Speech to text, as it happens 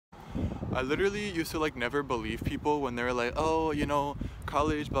I literally used to like never believe people when they were like, oh, you know,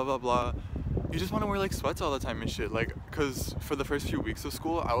 college, blah blah blah. You just want to wear like sweats all the time and shit. Like, cause for the first few weeks of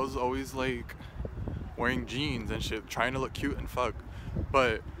school, I was always like wearing jeans and shit, trying to look cute and fuck.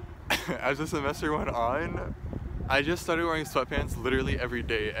 But as the semester went on, I just started wearing sweatpants literally every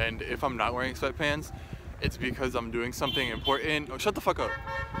day. And if I'm not wearing sweatpants, it's because I'm doing something important. Oh, shut the fuck up.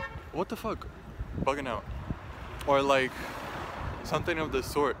 What the fuck? Bugging out. Or like something of the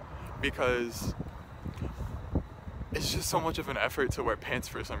sort, because it's just so much of an effort to wear pants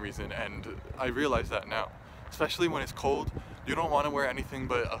for some reason, and I realize that now. Especially when it's cold, you don't want to wear anything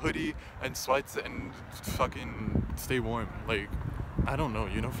but a hoodie and sweats and fucking stay warm. Like, I don't know,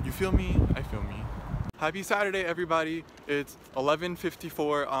 you know, you feel me? I feel me. Happy Saturday, everybody. It's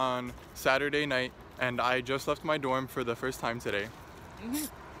 11:54 on Saturday night, and I just left my dorm for the first time today.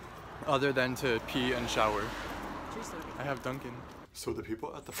 Other than to pee and shower. I have Dunkin'. So the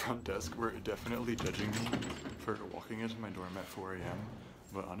people at the front desk were definitely judging me for walking into my dorm at 4 a.m.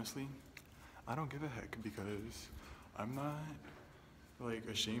 But honestly, I don't give a heck, because I'm not like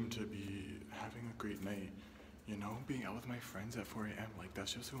ashamed to be having a great night. You know, being out with my friends at 4 a.m. like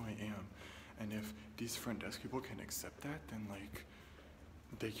that's just who I am. And if these front desk people can accept that, then like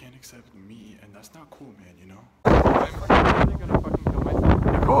they can't accept me, and that's not cool, man, you know? I'm really gonna fucking kill myself.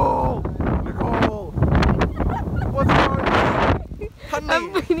 Nicole! Nicole! What's wrong? Honey.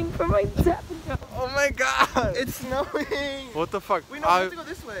 I'm waiting for my dad to go. Oh my god! It's snowing! What the fuck? Wait, no, we have to go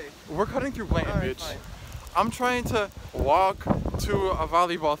this way. We're cutting through Blanton, Alright, bitch. fine. I'm trying to walk to a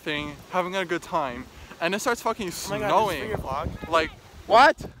volleyball thing, having a good time, and it starts fucking snowing. Oh my god, is this for your vlog? Like,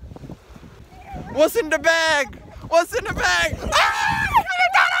 what? What's in the bag? What's in the bag? Ah!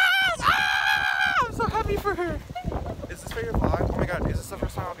 Ah! I'm so happy for her. Is this for your vlog? Oh my god, is this the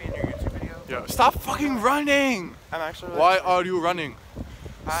first time I'll be in your YouTube video? Yeah, stop fucking running! I'm actually really Why excited. are you running?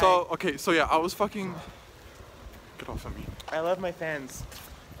 Hi. So, okay, so yeah, I was fucking... Get off of me. I love my fans.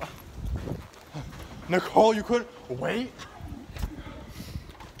 Nicole, you couldn't wait?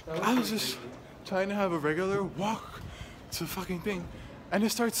 I was just trying to have a regular walk to fucking thing, and it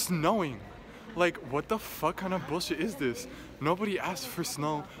starts snowing. Like, what the fuck kind of bullshit is this? Nobody asked for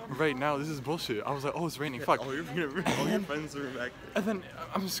snow right now. This is bullshit. I was like, oh, it's raining. Fuck. All your friends are back there. And then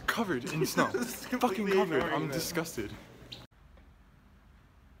I'm just covered in snow. Fucking covered. I'm disgusted.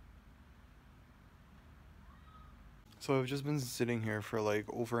 So I've just been sitting here for like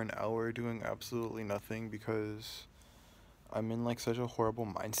over an hour doing absolutely nothing because I'm in like such a horrible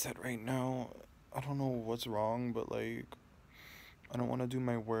mindset right now. I don't know what's wrong, but like I don't want to do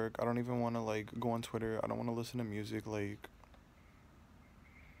my work. I don't even want to like go on Twitter. I don't want to listen to music. Like,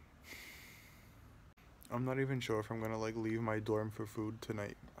 I'm not even sure if I'm gonna like leave my dorm for food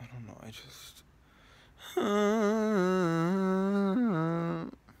tonight. I don't know. I just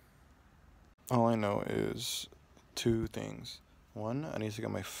all I know is two things. One, I need to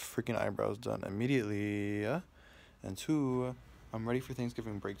get my freaking eyebrows done immediately, and two, I'm ready for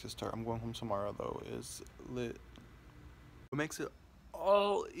Thanksgiving break to start. I'm going home tomorrow though. Is lit. What makes it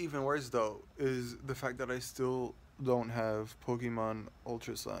all even worse though is the fact that I still don't have Pokemon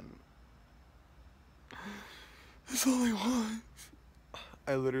Ultra Sun. That's all I want.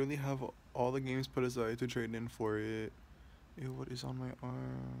 I literally have all the games put aside to trade in for it. Ew, what is on my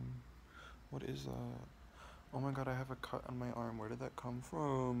arm? What is that? Oh my god, I have a cut on my arm. Where did that come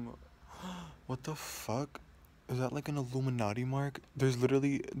from? What the fuck? Is that like an Illuminati mark? There's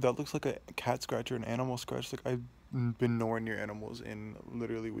literally, that looks like a cat scratch or an animal scratch. Like, I've been nowhere near animals in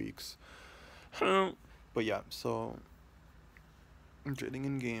literally weeks. But yeah, so I'm trading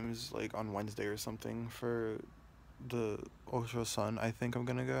in games like on Wednesday or something for the Ultra Sun I think I'm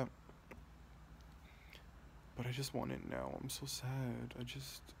gonna get. But I just want it now. I'm so sad. I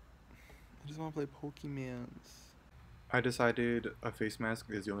just want to play Pokemans. I decided a face mask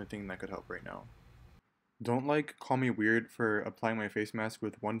is the only thing that could help right now. Don't like call me weird for applying my face mask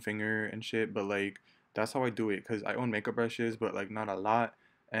with one finger and shit, but like that's how I do it, because I own makeup brushes, but like not a lot,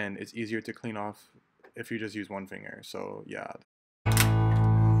 and it's easier to clean off if you just use one finger. So yeah.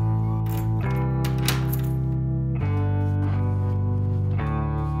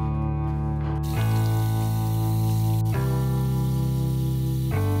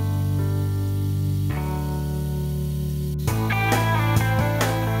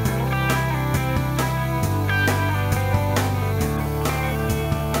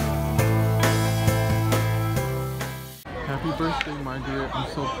 Happy birthday, my dear. I'm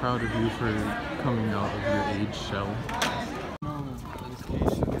so proud of you for coming out of your age shell.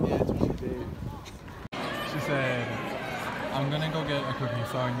 She said, I'm gonna go get a cookie,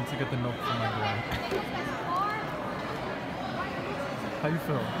 so I need to get the milk from my dad. How you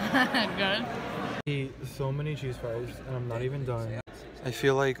feel? Good. Eat so many cheese fries and I'm not even done. I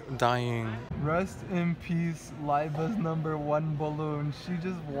feel like dying. Rest in peace, Liba's #1 balloon. She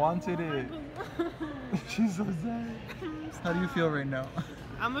just wanted it. She's so sad. How do you feel right now?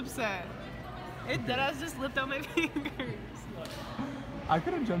 I'm upset. It deadass just slipped on my fingers. I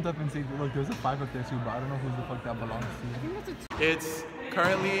could have jumped up and said, look, there's a 5 up there too, but I don't know who the fuck that belongs to. It's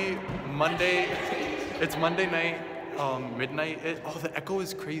currently Monday. It's Monday night, midnight. Oh, the echo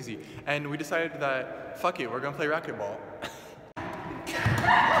is crazy. And we decided that, fuck it, we're gonna play racquetball.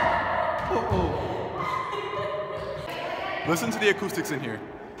 Listen to the acoustics in here.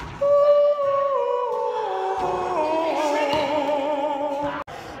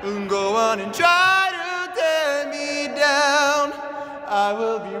 Go on and try to tear me down. I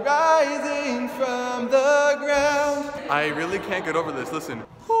will be rising from the ground. I really can't get over this. Listen.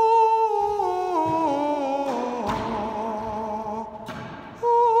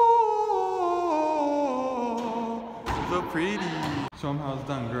 So pretty. Show them how it's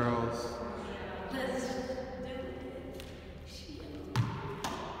done, girls. Let's do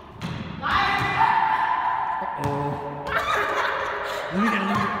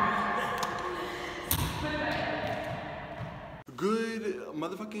Good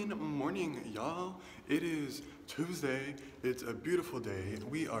motherfucking morning, y'all. It is Tuesday. It's a beautiful day.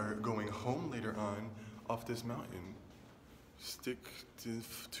 We are going home later on off this mountain. Stick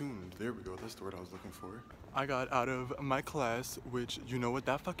tuned. There we go. That's the word I was looking for. I got out of my class, which you know what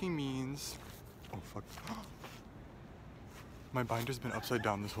that fucking means. Oh, fuck. My binder's been upside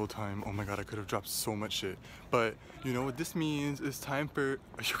down this whole time. Oh my god, I could have dropped so much shit. But you know what this means? It's time for...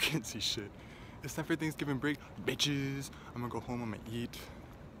 You can't see shit. It's time for Thanksgiving break, bitches. I'm gonna go home, I'm gonna eat.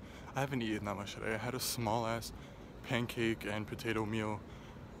 I haven't eaten that much today. I had a small ass pancake and potato meal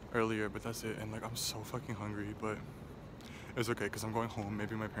earlier, but that's it. And like, I'm so fucking hungry, but it's okay, cause I'm going home.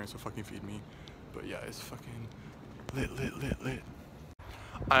 Maybe my parents will fucking feed me. But yeah, it's fucking lit.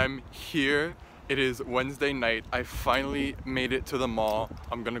 I'm here. It is Wednesday night. I finally made it to the mall.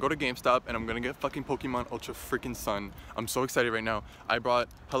 I'm gonna go to GameStop and I'm gonna get fucking Pokemon Ultra freaking Sun. I'm so excited right now. I brought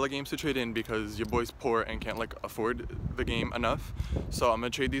hella games to trade in because your boy's poor and can't like afford the game enough. So I'm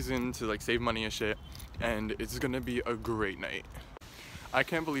gonna trade these in to like save money and shit. And it's gonna be a great night. I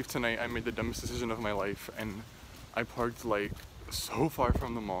can't believe tonight I made the dumbest decision of my life and I parked like so far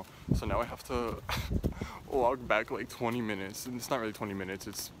from the mall. So now I have to walk back like 20 minutes. And it's not really 20 minutes,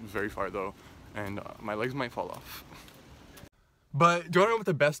 it's very far though. And my legs might fall off. But do you wanna know what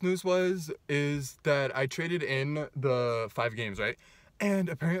the best news was? Is that I traded in the 5 games, right? And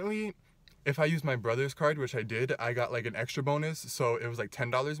apparently, if I used my brother's card, which I did, I got like an extra bonus, so it was like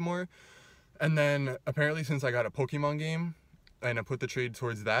 $10 more. And then apparently since I got a Pokemon game, and I put the trade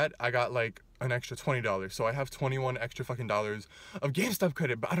towards that, I got like an extra $20. So I have 21 extra fucking dollars of GameStop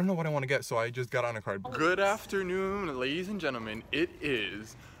credit, but I don't know what I wanna get, so I just got on a card. Good afternoon, ladies and gentlemen. It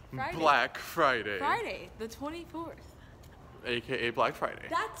is Friday. Black Friday. Friday, the 24th. AKA Black Friday.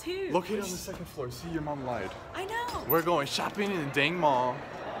 That too. Located on the 2nd floor. See, your mom lied. I know. We're going shopping in the dang mall.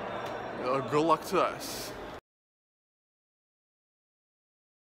 Good luck to us.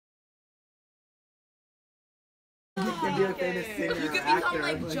 You can be a famous singer. You can become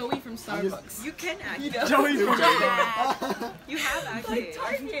like Joey from Starbucks. You can act. Joey from Starbucks. You have acted. Like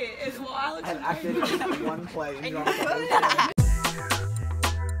Target is wild. I've acted in one play.